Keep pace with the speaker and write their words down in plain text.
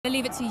I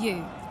leave it to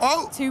you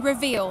to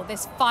reveal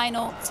this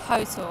final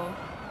total.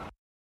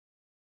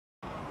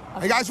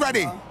 Are you guys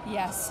ready?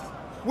 Yes.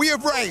 We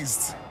have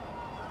raised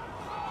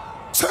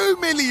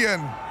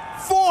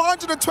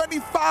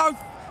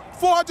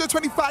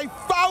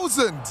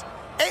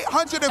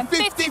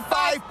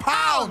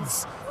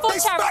 £425,855. They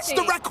smashed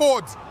the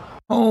record.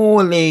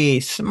 Holy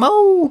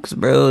smokes,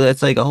 bro.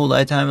 That's like a whole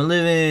lifetime of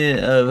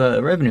living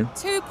of revenue.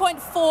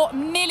 £2.4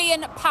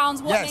 million.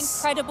 What an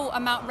incredible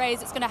amount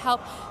raised. It's going to help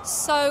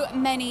so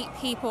many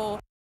people.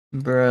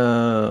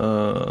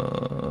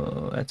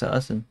 Bro, that's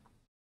awesome.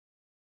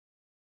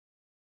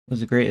 It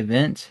was a great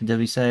event.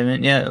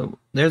 Sidemen. Yeah,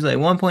 there's like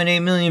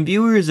 1.8 million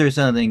viewers or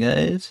something,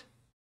 guys.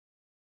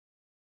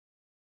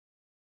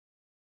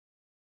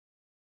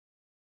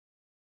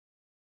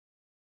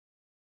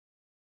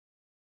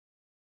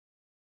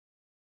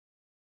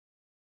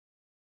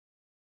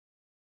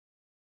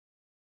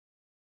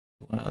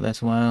 Wow,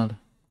 that's wild.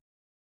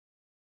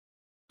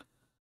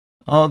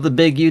 All the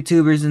big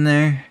YouTubers in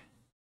there.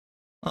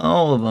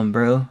 All of them,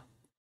 bro.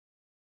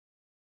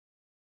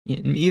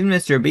 Even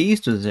Mr.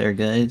 Beast was there,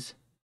 guys.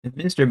 If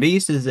Mr.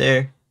 Beast is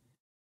there,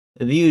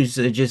 the views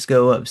just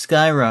go up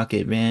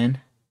skyrocket,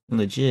 man.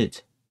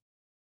 Legit.